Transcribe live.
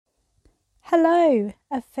Hello,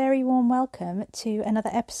 a very warm welcome to another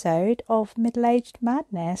episode of Middle-Aged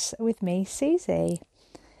Madness with me, Suzi.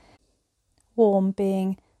 Warm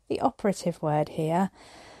being the operative word here.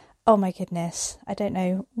 Oh my goodness, I don't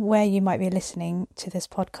know where you might be listening to this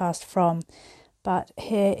podcast from, but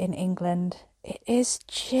here in England it is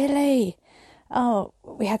chilly. Oh,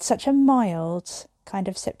 we had such a mild kind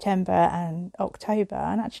of September and October,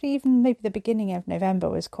 and actually even maybe the beginning of November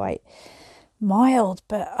was quite mild,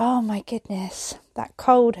 but oh my goodness, that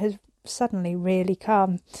cold has suddenly really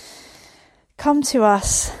come to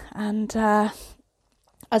us, and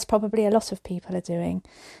as probably a lot of people are doing,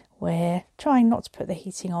 we're trying not to put the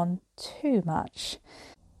heating on too much.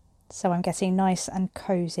 So I'm getting nice and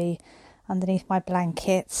cosy underneath my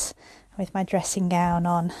blankets with my dressing gown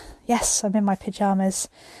on. Yes, I'm in my pyjamas,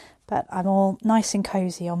 but I'm all nice and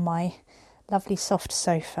cosy on my lovely soft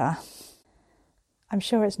sofa. I'm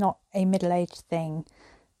sure it's not a middle-aged thing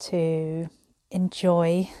to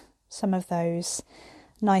enjoy some of those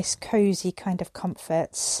nice, cosy kind of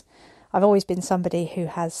comforts. I've always been somebody who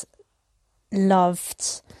has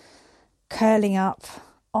loved curling up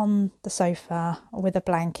on the sofa with a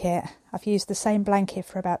blanket. I've used the same blanket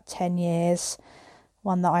for about 10 years,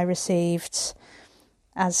 one that I received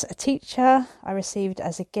as a teacher, I received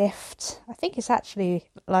as a gift. I think it's actually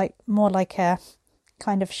more like a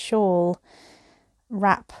kind of shawl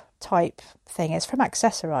wrap type thing. It's from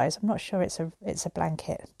Accessorize. I'm not sure it's a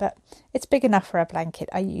blanket, but it's big enough for a blanket.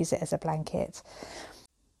 I use it as a blanket.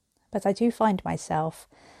 But I do find myself,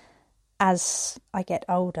 as I get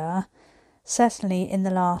older, certainly in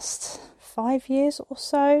the last 5 years or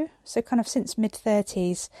so kind of since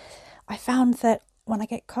mid-30s, I found that when I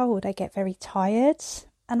get cold, I get very tired.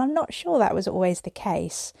 And I'm not sure that was always the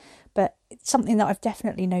case, but it's something that I've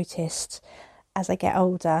definitely noticed as I get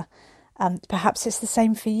older. Perhaps it's the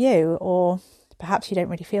same for you, or perhaps you don't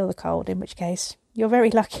really feel the cold, in which case you're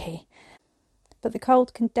very lucky. But the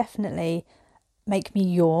cold can definitely make me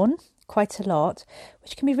yawn quite a lot,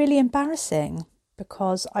 which can be really embarrassing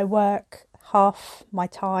because I work, half my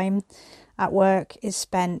time at work is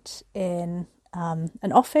spent in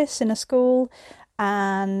an office in a school,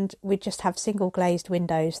 and we just have single glazed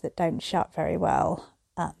windows that don't shut very well.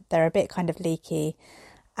 They're a bit kind of leaky.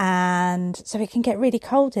 And so it can get really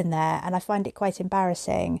cold in there, and I find it quite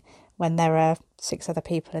embarrassing when there are 6 other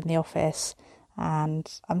people in the office and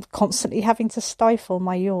I'm constantly having to stifle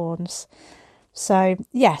my yawns. So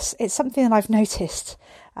yes, it's something that I've noticed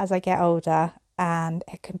as I get older, and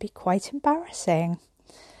it can be quite embarrassing.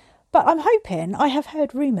 But I'm hoping, I have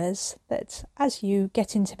heard rumours that as you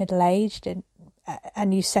get into middle-aged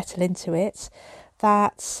and you settle into it,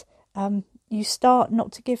 that you start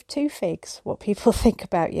not to give 2 figs what people think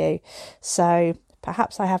about you. So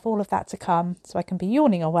perhaps I have all of that to come, so I can be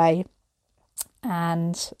yawning away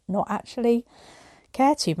and not actually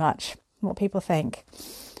care too much what people think.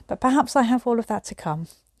 But perhaps I have all of that to come.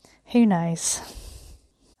 Who knows?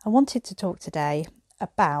 I wanted to talk today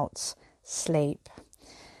about sleep.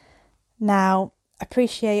 Now, I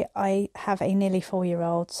appreciate I have a nearly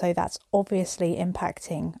 4-year-old, so that's obviously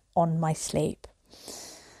impacting on my sleep.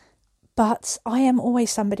 But I am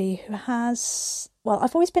always somebody who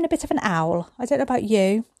I've always been a bit of an owl. I don't know about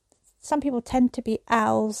you. Some people tend to be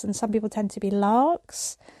owls and some people tend to be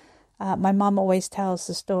larks. My mum always tells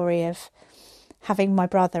the story of having my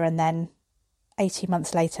brother and then 18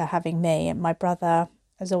 months later having me. And my brother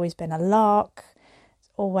has always been a lark,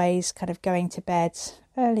 always kind of going to bed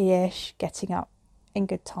early-ish, getting up in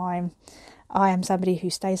good time. I am somebody who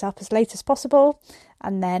stays up as late as possible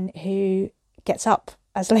and then who gets up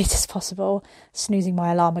as late as possible, snoozing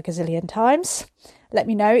my alarm a gazillion times. Let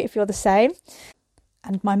me know if you're the same.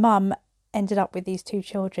 And my mum ended up with these 2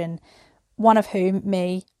 children, one of whom,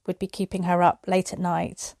 me, would be keeping her up late at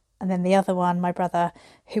night, and then the other one, my brother,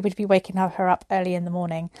 who would be waking her up early in the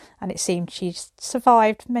morning. And it seemed she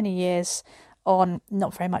survived many years on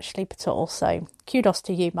not very much sleep at all. So kudos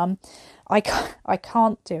to you, Mum. I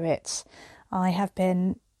can't do it. I have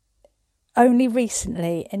been only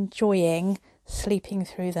recently enjoying sleeping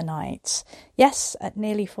through the night. Yes, at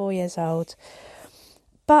nearly 4 years old.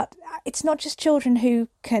 But it's not just children who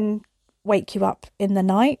can wake you up in the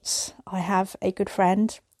night. I have a good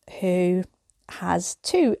friend who has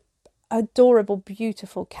 2 adorable,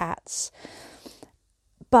 beautiful cats.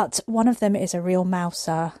 But one of them is a real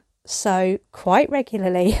mouser. So quite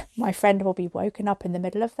regularly, my friend will be woken up in the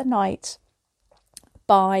middle of the night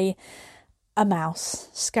by a mouse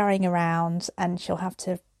scurrying around, and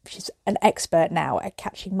she's an expert now at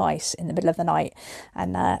catching mice in the middle of the night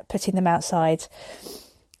and putting them outside.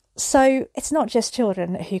 So it's not just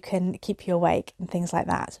children who can keep you awake and things like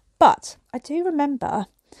that. But I do remember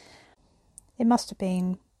It must have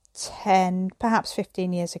been 10, perhaps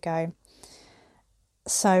 15 years ago.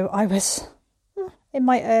 So I was in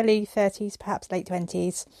my early 30s, perhaps late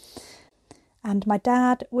 20s. And my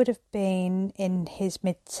dad would have been in his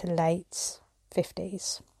mid to late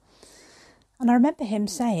 50s. And I remember him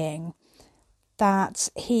saying that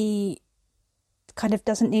he kind of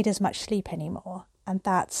doesn't need as much sleep anymore, and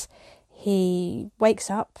that he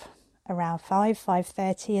wakes up around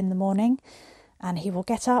 5:30 in the morning, and he will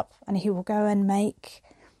get up and he will go and make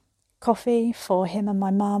coffee for him and my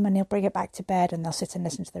mum, and he'll bring it back to bed, and they'll sit and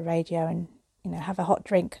listen to the radio and, have a hot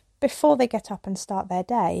drink before they get up and start their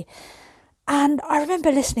day. And I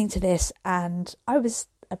remember listening to this, and I was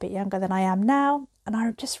a bit younger than I am now, and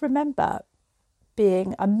I just remember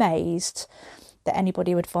being amazed that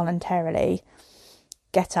anybody would voluntarily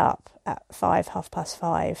get up at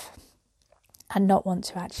 5:30, and not want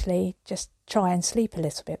to actually just try and sleep a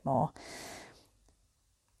little bit more.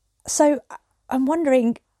 So I'm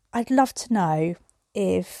wondering, I'd love to know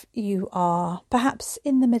if you are perhaps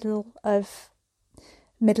in the middle of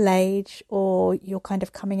middle age, or you're kind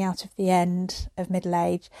of coming out of the end of middle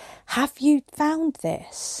age. Have you found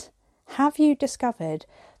this? Have you discovered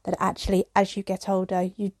that actually as you get older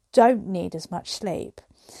you don't need as much sleep?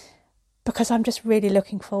 Because I'm just really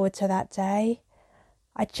looking forward to that day.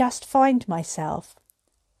 I just find myself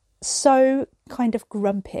so kind of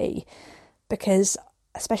grumpy because,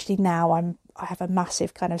 especially now, I have a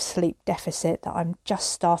massive kind of sleep deficit that I'm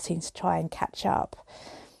just starting to try and catch up.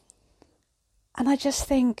 And I just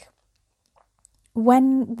think,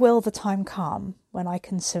 when will the time come when I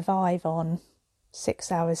can survive on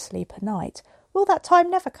 6 hours sleep a night? Will that time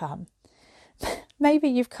never come? Maybe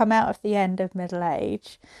you've come out of the end of middle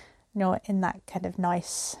age, in that kind of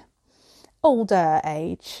nice older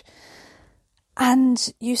age,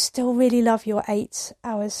 and you still really love your 8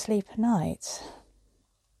 hours sleep a night.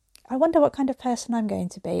 I wonder what kind of person I'm going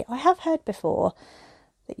to be. I have heard before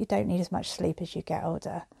that you don't need as much sleep as you get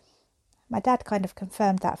older. My dad kind of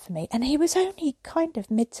confirmed that for me, and he was only kind of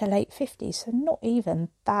mid to late 50s, so not even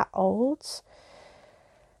that old.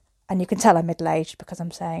 And you can tell I'm middle-aged because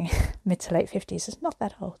I'm saying mid to late 50s. It's not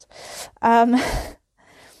that old.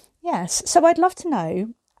 Yes, so I'd love to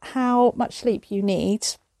know how much sleep you need,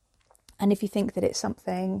 and if you think that it's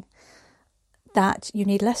something that you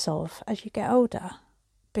need less of as you get older.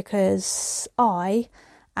 Because I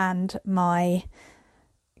and my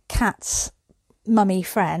cat's mummy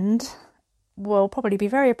friend will probably be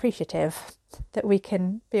very appreciative that we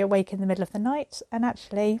can be awake in the middle of the night, and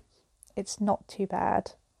actually it's not too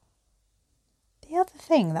bad. The other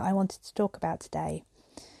thing that I wanted to talk about today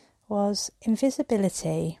was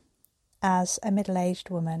invisibility as a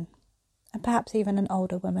middle-aged woman, and perhaps even an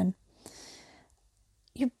older woman.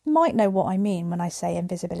 You might know what I mean when I say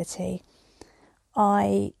invisibility.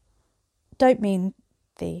 I don't mean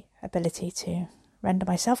the ability to render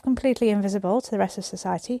myself completely invisible to the rest of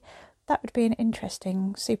society. That would be an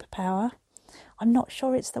interesting superpower. I'm not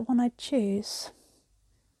sure it's the one I'd choose.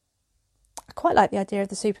 I quite like the idea of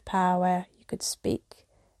the superpower where you could speak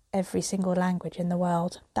every single language in the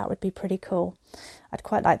world. That would be pretty cool. I'd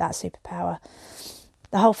quite like that superpower.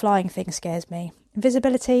 The whole flying thing scares me.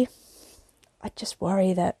 Invisibility, I just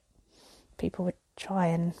worry that people would try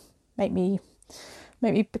and make me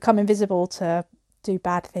become invisible to do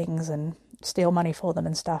bad things and steal money for them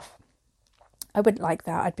and stuff. I wouldn't like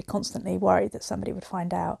that. I'd be constantly worried that somebody would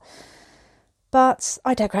find out. But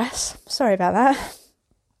I digress. Sorry about that.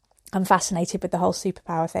 I'm fascinated with the whole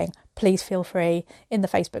superpower thing. Please feel free in the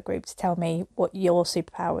Facebook group to tell me what your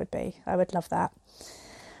superpower would be. I would love that.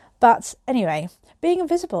 But anyway, being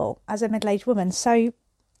invisible as a middle-aged woman. So,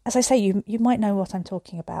 as I say, you might know what I'm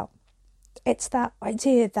talking about. It's that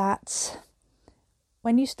idea that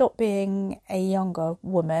when you stop being a younger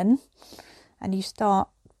woman and you start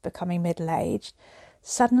becoming middle-aged,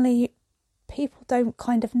 suddenly people don't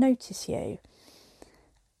kind of notice you.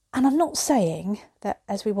 And I'm not saying that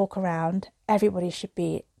as we walk around, everybody should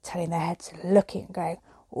be turning their heads, looking and going,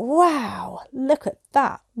 wow, look at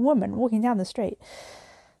that woman walking down the street.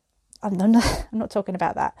 I'm not talking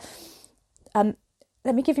about that.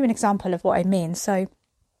 Let me give you an example of what I mean. So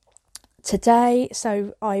today,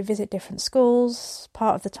 I visit different schools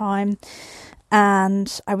part of the time,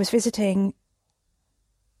 and I was visiting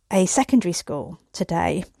a secondary school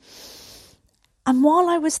today. And while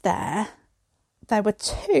I was there were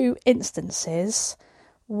 2 instances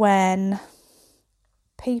when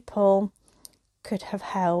people could have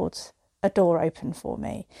held a door open for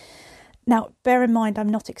me. Now, bear in mind, I'm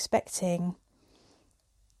not expecting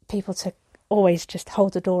people to always just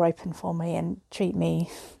hold a door open for me and treat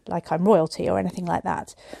me like I'm royalty or anything like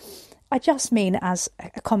that. I just mean as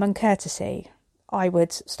a common courtesy. I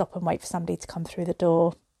would stop and wait for somebody to come through the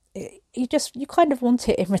door. You kind of want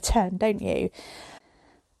it in return, don't you?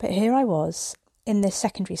 But here I was in this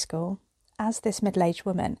secondary school as this middle-aged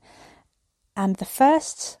woman. And the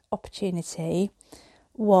first opportunity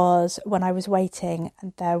was when I was waiting,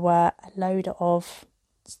 and there were a load of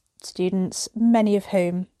students, many of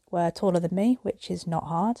whom were taller than me, which is not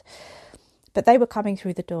hard. But they were coming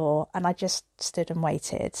through the door and I just stood and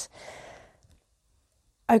waited.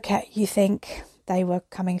 Okay, you think they were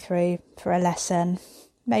coming through for a lesson.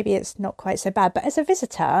 Maybe it's not quite so bad. But as a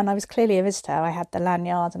visitor, and I was clearly a visitor, I had the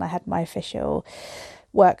lanyard and I had my official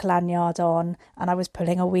work lanyard on, and I was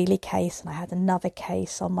pulling a wheelie case and I had another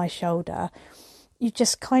case on my shoulder. You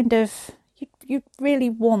just kind of, you really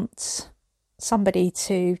want somebody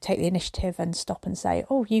to take the initiative and stop and say,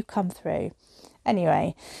 oh, you come through.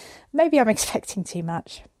 Anyway, maybe I'm expecting too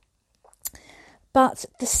much. But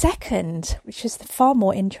the second, which is the far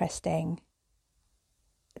more interesting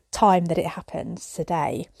time that it happened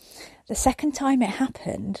today, the second time it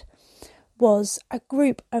happened was a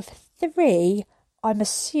group of 3. I'm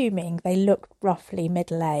assuming they looked roughly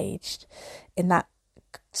middle-aged in that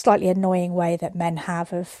slightly annoying way that men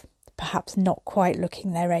have of perhaps not quite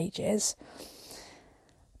looking their ages.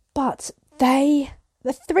 But the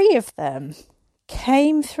 3 of them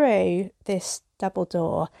came through this double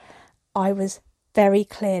door. I was very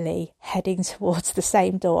clearly heading towards the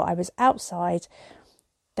same door. I was outside.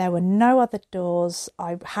 There were no other doors.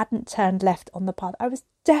 I hadn't turned left on the path. I was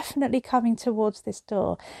definitely coming towards this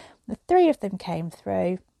door. The 3 of them came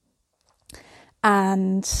through,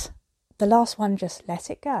 and the last one just let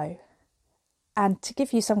it go. And to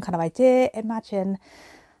give you some kind of idea, imagine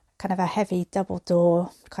kind of a heavy double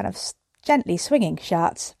door kind of gently swinging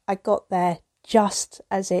shut. I got there just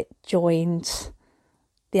as it joined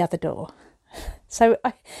the other door. So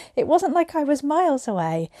it wasn't like I was miles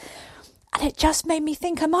away. And it just made me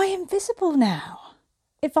think, am I invisible now?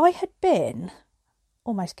 If I had been,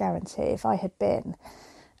 almost guarantee, if I had been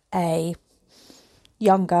a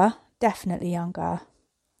younger, definitely younger,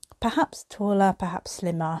 perhaps taller, perhaps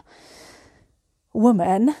slimmer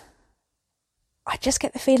woman, I just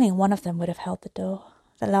get the feeling one of them would have held the door.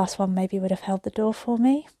 The last one maybe would have held the door for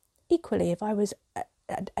me. Equally, if I was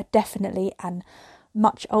a definitely and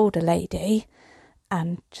much older lady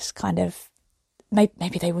and just kind of,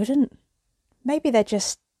 maybe they wouldn't. Maybe they're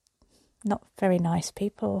just not very nice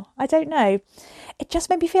people. I don't know. It just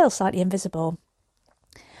made me feel slightly invisible.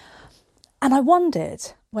 And I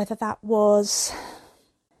wondered whether that was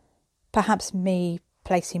perhaps me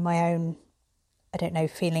placing my own, I don't know,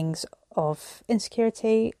 feelings of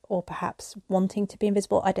insecurity or perhaps wanting to be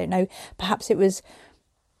invisible. I don't know. Perhaps it was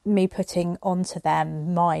me putting onto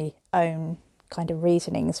them my own kind of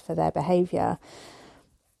reasonings for their behaviour.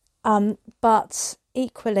 But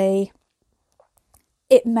equally,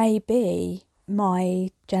 it may be my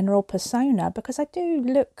general persona, because I do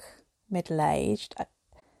look middle-aged.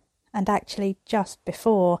 And actually, just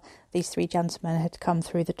before these 3 gentlemen had come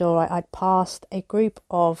through the door, I'd passed a group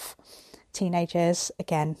of teenagers.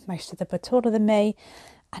 Again, most of them were taller than me.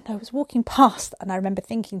 And I was walking past and I remember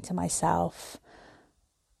thinking to myself,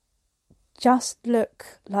 just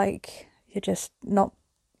look like you're just not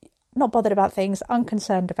bothered about things,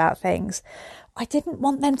 unconcerned about things. I didn't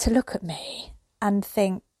want them to look at me and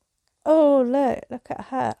think, oh, look at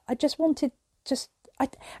her. I just wanted,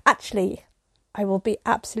 I will be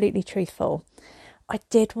absolutely truthful. I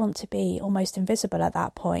did want to be almost invisible at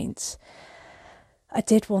that point. I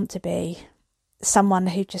did want to be someone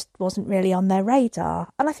who just wasn't really on their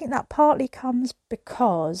radar. And I think that partly comes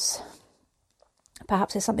because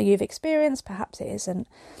perhaps it's something you've experienced, perhaps it isn't.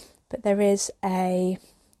 But there is a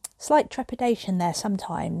slight trepidation there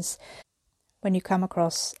sometimes when you come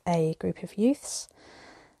across a group of youths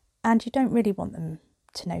and you don't really want them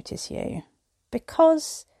to notice you.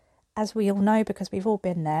 Because, as we all know, because we've all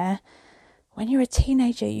been there, when you're a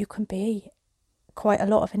teenager, you can be quite a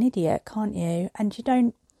lot of an idiot, can't you? And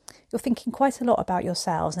you're thinking quite a lot about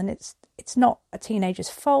yourselves, and it's not a teenager's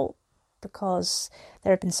fault, because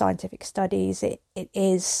there have been scientific studies. It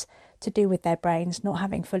is to do with their brains not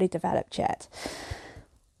having fully developed yet.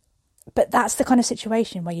 But that's the kind of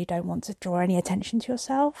situation where you don't want to draw any attention to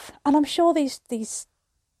yourself. And I'm sure these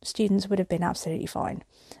students would have been absolutely fine.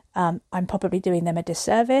 I'm probably doing them a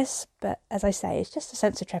disservice, but as I say, it's just a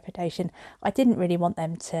sense of trepidation. I didn't really want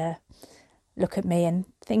them to look at me and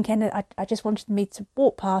thinking, I just wanted me to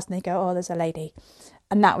walk past and they go, oh, there's a lady.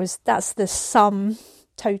 And that's the sum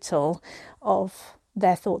total of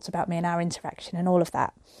their thoughts about me and our interaction and all of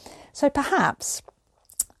that. So perhaps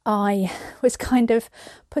I was kind of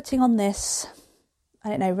putting on this I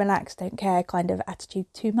don't know, relax, don't care kind of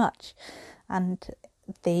attitude too much. And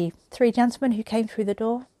the 3 gentlemen who came through the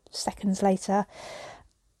door seconds later,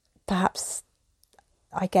 perhaps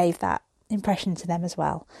I gave that impression to them as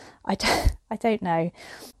well. I don't know.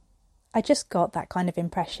 I just got that kind of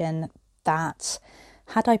impression that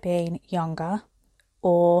had I been younger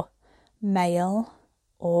or male,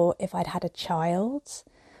 or if I'd had a child,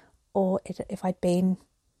 or if I'd been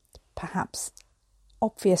perhaps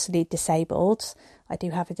obviously disabled. I do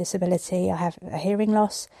have a disability. I have a hearing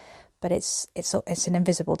loss, but it's an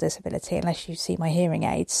invisible disability unless you see my hearing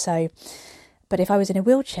aids. So, but if I was in a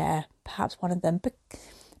wheelchair, perhaps one of them,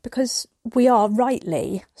 because we are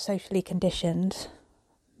rightly socially conditioned,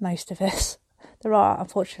 most of us. There are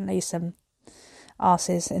unfortunately some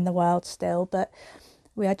arses in the world still, but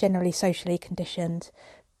we are generally socially conditioned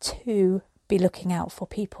to be looking out for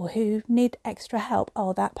people who need extra help.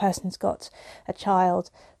 Oh, that person's got a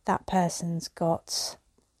child, that person's got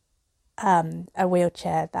a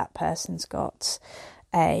wheelchair, that person's got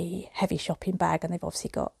a heavy shopping bag, and they've obviously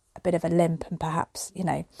got a bit of a limp, and perhaps, you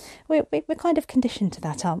know, we're kind of conditioned to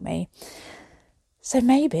that, aren't we? So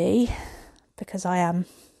maybe, because I am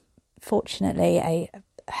fortunately a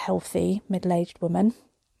healthy middle-aged woman,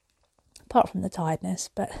 apart from the tiredness,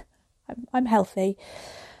 but I'm healthy.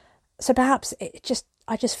 So perhaps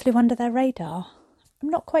I just flew under their radar. I'm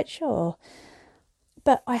not quite sure.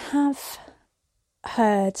 But I have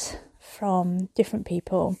heard from different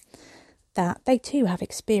people that they too have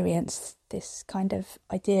experienced this kind of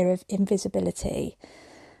idea of invisibility.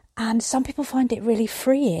 And some people find it really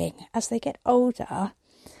freeing. As they get older,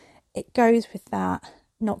 it goes with that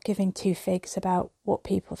not giving two figs about what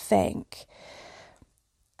people think.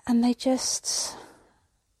 And they just,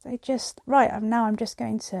 right, I'm just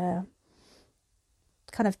going to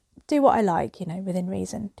kind of do what I like, you know, within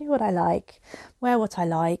reason. Do what I like, wear what I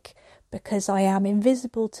like, because I am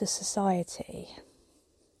invisible to society.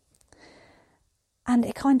 And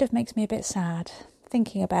it kind of makes me a bit sad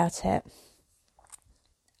thinking about it.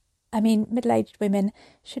 I mean, middle-aged women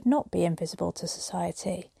should not be invisible to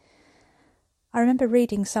society. I remember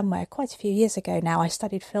reading somewhere quite a few years ago now, I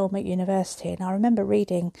studied film at university, and I remember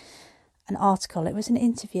reading an article. It was an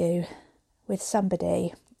interview with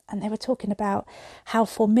somebody, and they were talking about how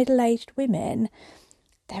for middle-aged women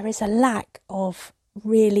there is a lack of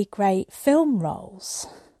really great film roles,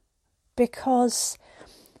 because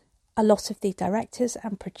a lot of the directors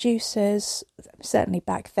and producers, certainly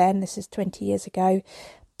back then, this is 20 years ago,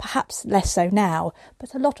 perhaps less so now,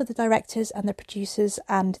 but a lot of the directors and the producers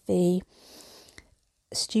and the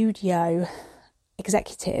studio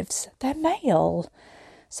executives, they're male.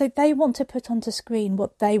 So they want to put onto screen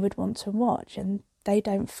what they would want to watch, and they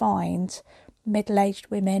don't find middle-aged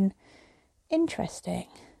women interesting.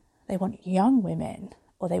 They want young women,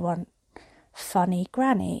 or they want funny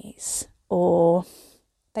grannies, or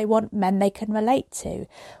they want men they can relate to,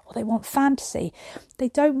 or they want fantasy. They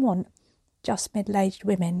don't want just middle-aged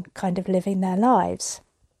women kind of living their lives.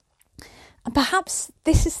 And perhaps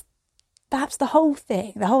this is the whole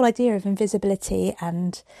thing, the whole idea of invisibility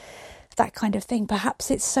and that kind of thing. Perhaps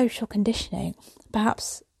it's social conditioning.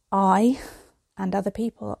 Perhaps I and other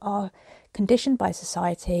people are conditioned by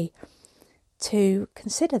society to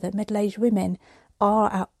consider that middle-aged women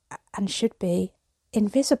are and should be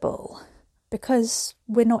invisible because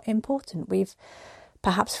we're not important. We've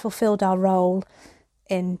perhaps fulfilled our role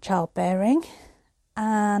in childbearing,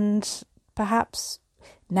 and perhaps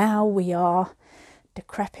now we are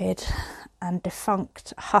decrepit and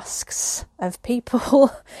defunct husks of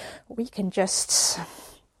people. We can just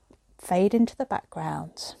fade into the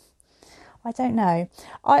background. I don't know.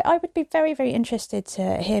 I would be very, very interested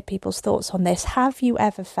to hear people's thoughts on this. Have you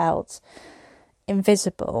ever felt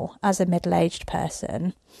invisible as a middle-aged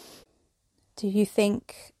person? Do you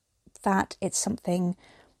think that it's something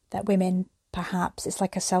that women, perhaps it's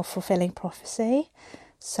like a self-fulfilling prophecy?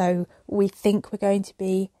 So we think we're going to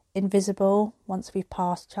be invisible once we've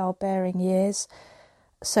passed childbearing years,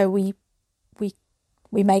 so we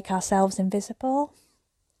make ourselves invisible?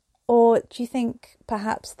 Or do you think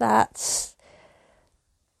perhaps that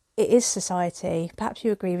it is society? Perhaps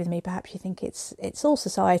you agree with me, perhaps you think it's all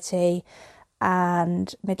society,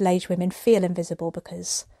 and middle-aged women feel invisible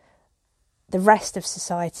because the rest of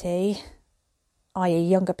society, i.e.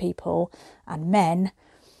 younger people and men,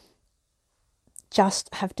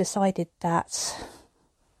 just have decided that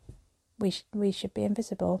we should be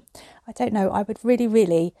invisible. I don't know. I would really,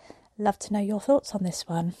 really love to know your thoughts on this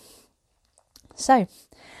one. So,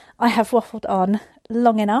 I have waffled on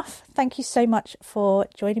long enough. Thank you so much for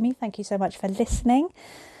joining me. Thank you so much for listening.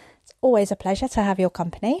 It's always a pleasure to have your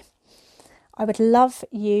company. I would love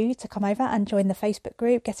you to come over and join the Facebook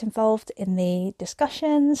group, get involved in the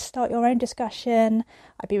discussions, start your own discussion.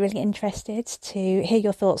 I'd be really interested to hear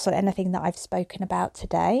your thoughts on anything that I've spoken about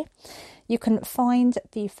today. You can find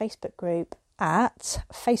the Facebook group at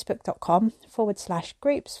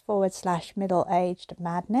facebook.com/groups/middle-aged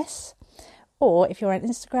madness. Or if you're on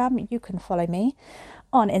Instagram, you can follow me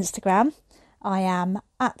on Instagram. I am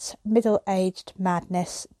at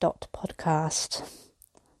middleagedmadness.podcast.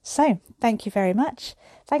 So, thank you very much.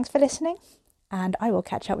 Thanks for listening, and I will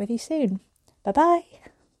catch up with you soon. Bye-bye.